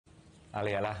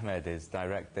Ali Al-Ahmed is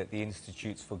director at the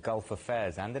Institutes for Gulf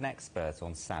Affairs and an expert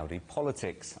on Saudi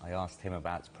politics. I asked him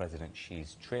about President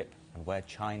Xi's trip and where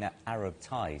China-Arab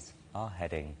ties are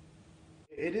heading.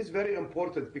 It is very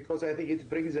important because I think it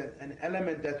brings an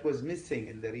element that was missing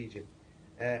in the region.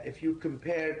 If you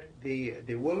compare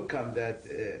the welcome that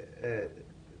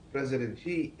President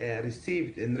Xi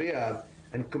received in Riyadh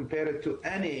and compare it to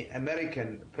any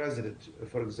American president,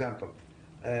 for example,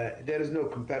 there is no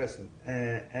comparison.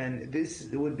 And this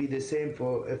would be the same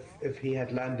for if he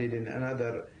had landed in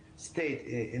another state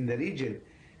in the region.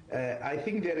 I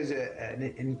think there is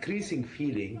an increasing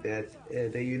feeling that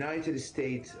the United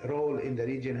States' role in the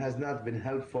region has not been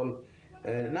helpful,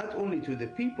 not only to the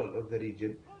people of the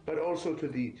region, but also to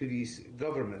these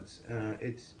governments.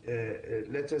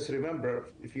 Let us remember,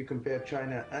 if you compare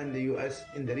China and the U.S.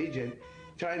 in the region,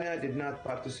 China did not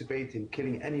participate in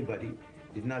killing anybody,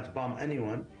 did not bomb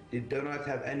anyone, do not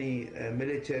have any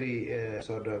military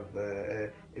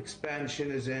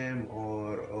expansionism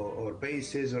or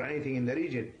bases or anything in the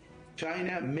region.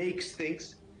 China makes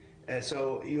things.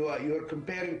 So you're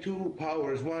comparing two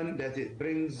powers, one that it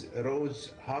brings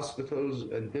roads, hospitals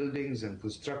and buildings and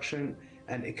construction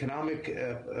and economic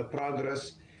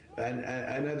progress, and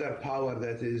another power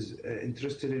that is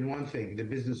interested in one thing, the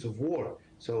business of war.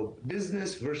 So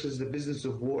business versus the business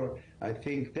of war, I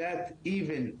think that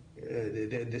even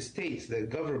the states, the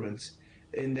governments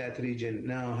in that region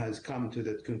now has come to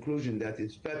that conclusion that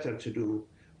it's better to do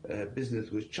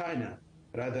business with China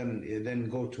rather than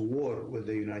go to war with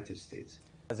the United States.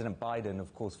 President Biden,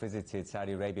 of course, visited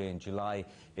Saudi Arabia in July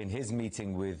in his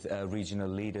meeting with regional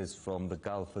leaders from the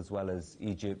Gulf as well as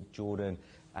Egypt, Jordan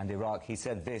and Iraq. He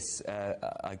said this,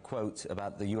 I quote,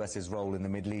 about the US's role in the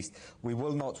Middle East: "We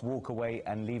will not walk away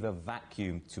and leave a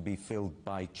vacuum to be filled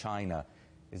by China."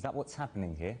 Is that what's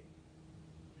happening here?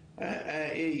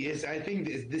 Yes, I think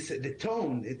the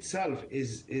tone itself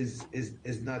is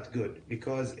not good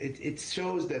because it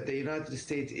shows that the United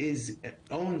States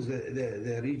owns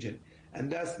the region, and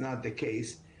that's not the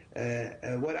case.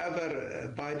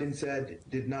 Whatever Biden said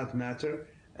did not matter.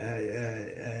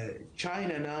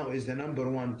 China now is the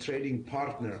 #1 trading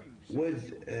partner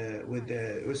with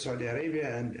Saudi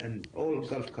Arabia and all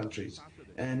Gulf countries.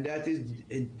 And that is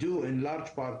due in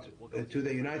large part to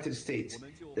the United States,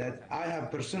 that I have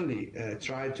personally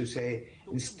tried to say,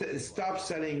 stop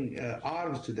selling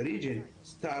arms to the region,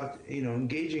 start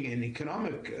engaging in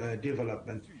economic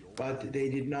development. But they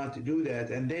did not do that,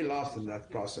 and they lost in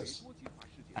that process.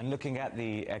 And looking at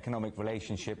the economic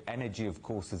relationship, energy, of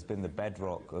course, has been the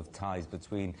bedrock of ties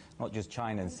between not just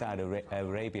China and Saudi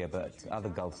Arabia, but other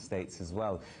Gulf states as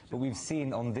well. But we've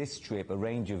seen on this trip a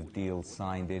range of deals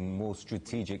signed in more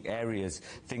strategic areas,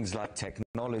 things like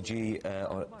technology,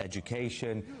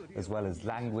 education, as well as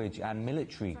language and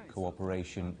military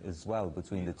cooperation as well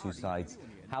between the two sides.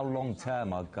 How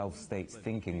long-term are Gulf states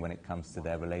thinking when it comes to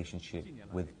their relationship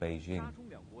with Beijing?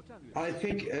 I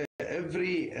think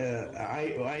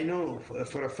I know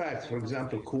for a fact, for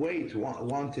example, Kuwait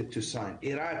wanted to sign,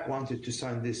 Iraq wanted to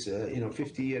sign this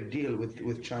 50-year deal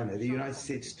with China. The United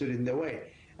States stood in the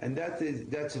way, and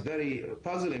that's very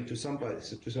puzzling to some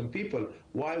people.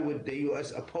 Why would the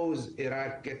U.S. oppose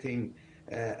Iraq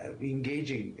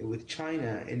engaging with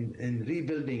China in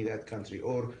rebuilding that country,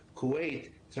 or Kuwait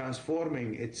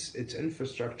transforming its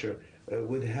infrastructure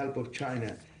with the help of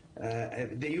China?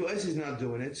 The U.S. is not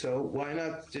doing it, so why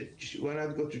not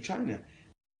go to China?